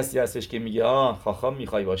بنزوما کسی هستش که میگه خاخام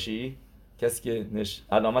میخوای باشی، کسی که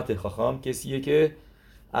علامت خاخام کسیه که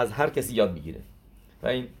از هر کسی یاد میگیره. و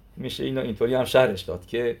این میشه اینو اینطوری هم شرحش داد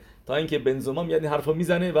که تا اینکه بنزوما میاد این حرفو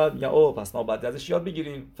میزنه و میگه پس ما بعد ازش یاد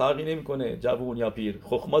بگیریم، فرقی نمیکنه جوون یا پیر،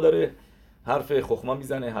 خخما داره، حرف خخما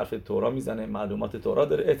میزنه، حرف تورا میزنه، معلومات تورا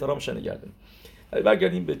داره، احترامش نگردیم.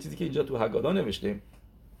 برگردیم به چیزی که اینجا تو حگادا نوشته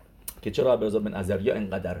که چرا ربی بن عزریا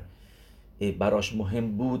اینقدر براش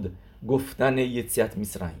مهم بود گفتن یتیت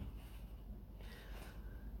میسرائیم.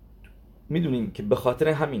 میدونیم که به خاطر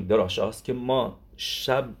همین دراشاست که ما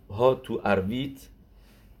شبها تو عربیت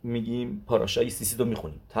میگیم پاراشای سیسید رو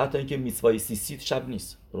میخونیم، حتی اینکه میسوای سیسید شب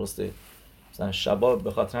نیست. درسته؟ مثلا شبا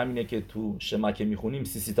به خاطر همینه که تو شما که میخونیم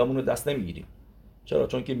سیسیتامون رو دست نمیگیریم. چرا؟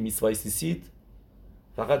 چون که میسوای سیسید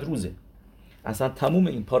فقط روزه. اصلا تموم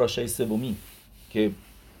این پاراشای سومی که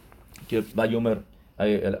بیومر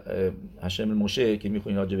هشم الموشه که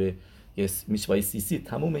میخونیم راجع به میسوای سیسید،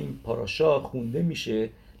 تموم این پاراشا خونده میشه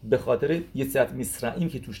به خاطر یتیت میسرائیم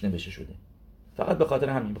که توش نوشته شده. فقط به خاطر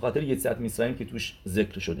همین، به خاطر یتیت میسرائیم که توش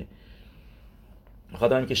ذکر شده، به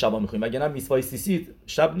خاطر همین که شبا میخونیم. اگه نه میسوای سیسید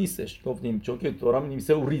شب نیستش، گفتیم، چون که تورا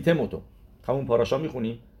می‌نویسه و ریتموتو همون پاراشا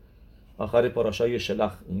میخونیم. آخر پاراشای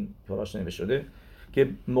شلخ این پاراش نوشته شده که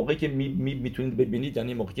موقعی که میتونید ببینید،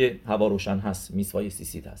 یعنی موقعی که هوا روشن هست، میسوای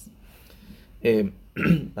سیسید هست.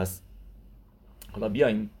 پس حالا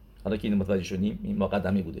بیایم، حالا که اینو متوجه شدیم، این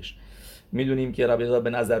مقدمه بودش. میدونیم که ربی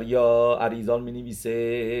بن عزریا عریضان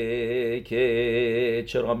مینویسه که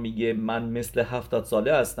چرا میگه من مثل 70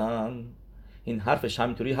 ساله هستم. این حرفش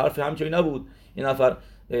همینطوری نبود. این نفر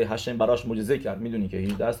هشم براش معجزه کرد. میدونی که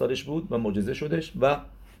 18 سالش بود و معجزه شدش و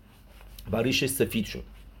ریشش سفید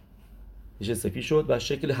شد و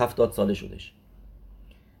شکل 70 ساله شدش.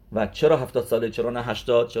 و چرا 70 ساله؟ چرا نه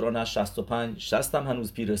 80؟ چرا نه 65؟ 60 هم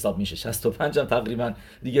هنوز پیر حساب میشه، 65 هم تقریبا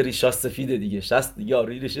دیگه ریشاش سفیده دیگه، 60 دیگه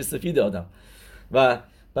ریشش سفیده آدم. و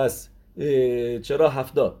پس چرا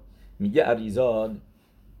 70؟ میگه عریضان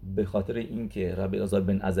به خاطر اینکه ربی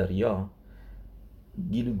بن عزریا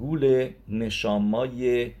گیلگول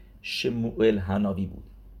نشامای شموئل حناوی بود.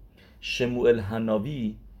 شموئل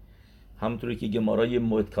حناوی همونطوری که گمارای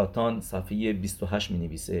مورد صفحه 28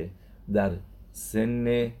 می‌نویسه در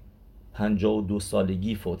سن 52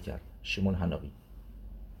 سالگی فوت کرد. شموئل حناوی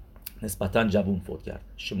نسبتاً جوان فوت کرد.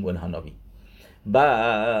 شموئل حناوی و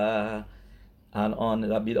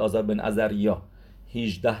الان ربی بن عزریا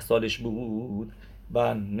 18 سالش بود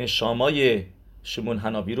و نشامای شموئل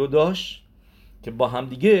حناوی رو داشت که با هم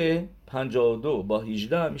دیگه 52 با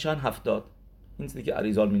 18 میشن 70. این چیزی که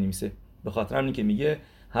عریضال می‌نویسه. به خاطر همین که میگه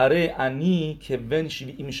هره انی که ون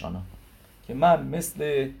شوی میشانا، که من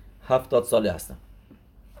مثل 70 ساله هستم،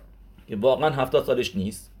 که واقعا 70 سالش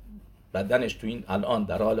نیست، بدنش تو این الان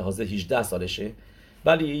در حال حاضر 18 سالشه،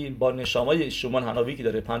 ولی با نشامای شموئل حناوی که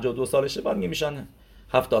داره 52 سالشه بعد میشن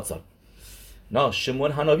 70 سال. نه،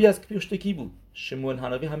 شموئل حناوی از پشت کی بود؟ شموئل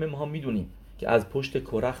حناوی همه ما میدونیم که از پشت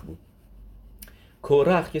کورخ بود.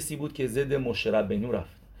 کورخ کسی بود که ضد موشه ربینو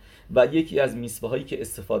رفت و یکی از میسوهایی که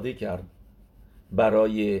استفاده کرد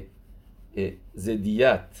برای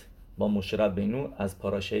ضدیت با موشه ربینو از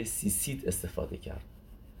پاراشای سیسید استفاده کرد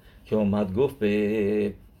که اومد گفت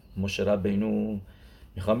به موشه ربینو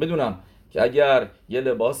میخوام بدونم که اگر یه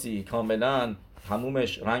لباسی کاملا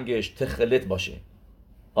همومش رنگش تخلت باشه،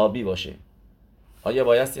 آبی باشه، آیا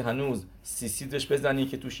بایستی هنوز سیسیدش بزنی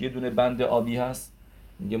که توش یه دونه بند آبی هست؟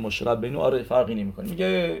 میگه موشه ربینو آره فرقی نمیکنه.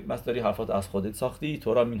 میگه بس داری حرفات از خودت ساختی،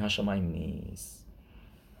 تورا مین هشمایم نیست.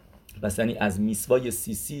 بس یعنی از میسوای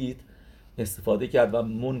سیسید استفاده کرد و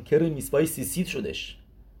منکر میسوای سیسید شدش.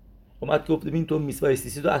 اومد گفت ببین تو میسوای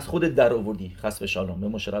سیسید رو از خودت در آوردی، خسف شالوم. به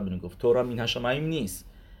موشه ربینو گفت تورا مین هشمایم نیست،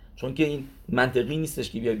 چون که این منطقی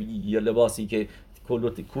نیستش که بیا بگی یه لباسی که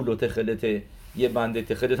کولوت خلته یه بند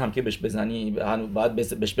تخلت هم که بهش بزنی باید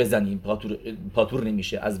بهش بزنی پاتور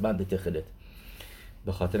نمیشه از بند تخلت.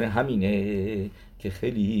 به خاطر همینه که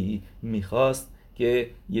خیلی میخواست که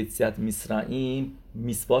یציאת میسرائیم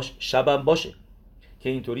میسواش شبم باشه، که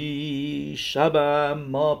اینطوری شبم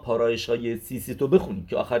ما پاراشای سیسیت رو بخونیم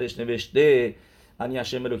که آخرش نوشته انی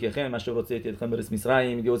هشم الوکیکم اشتر רוצה یتیدکم برس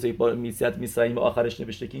میسرائیم، میگه واسه یציאת میسرائیم و آخرش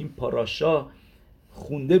نوشته که این پاراشا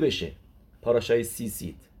خونده بشه، پاراشای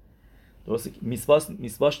سیسیت. درسته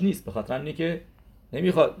میسواش نیست، به خاطر اینه که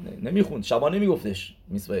نمیخوند، شبا نمیگفتش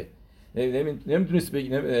میسواه، نمیتونست بگی،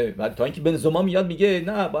 تا اینکه بنزوما میاد میگه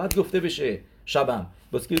نه باید گفته بشه شبم.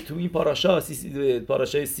 بس که تو این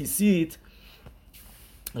پاراشای سیسیت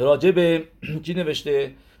راجع به چی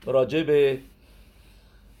نوشته؟ راجع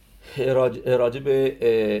به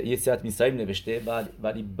یציאת میسرائیم نوشته،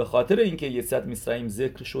 ولی به خاطر اینکه یציאת میسرائیم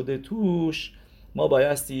ذکر شده توش ما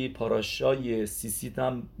بایستی پاراشای سیسیت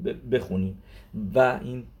هم بخونیم و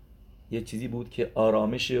این یه چیزی بود که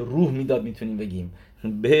آرامش روح میداد، میتونیم بگیم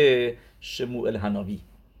به شموئل حناوی،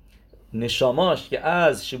 نشاماش که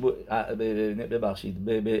از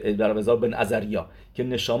به ربزار بن عزریا که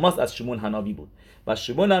نشاماش از شمون حناوی بود و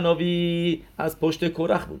شمون حناوی از پشت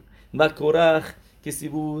کورخ بود و کورخ کسی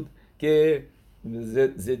بود که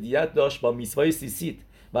ضدیت داشت با میسوای سیسیت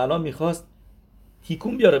و الان میخواست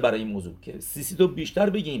تیکون بیاره برای این موضوع که سیسیت رو بیشتر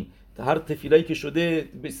بگیم، هر تفیلایی که شده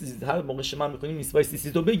هر موقع شما میکنیم میسوای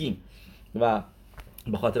سیسیت رو بگیم و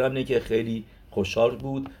به خاطر همینه که خیلی خوشحال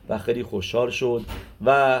بود و خیلی خوشحال شد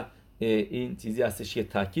و این چیزی هستش که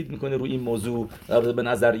تاکید میکنه روی این موضوع به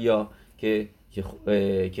نظریا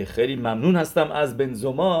که خیلی ممنون هستم از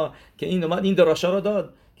بنزوما که این اومد این دراشا رو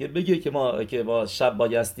داد که بگه که ما شب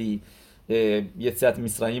بایستی یציאת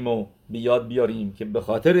میسرائیم رو بیاد بیاریم که به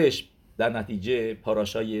خاطرش در نتیجه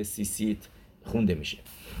پاراشای سیسیت خونده میشه.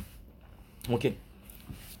 اوکی.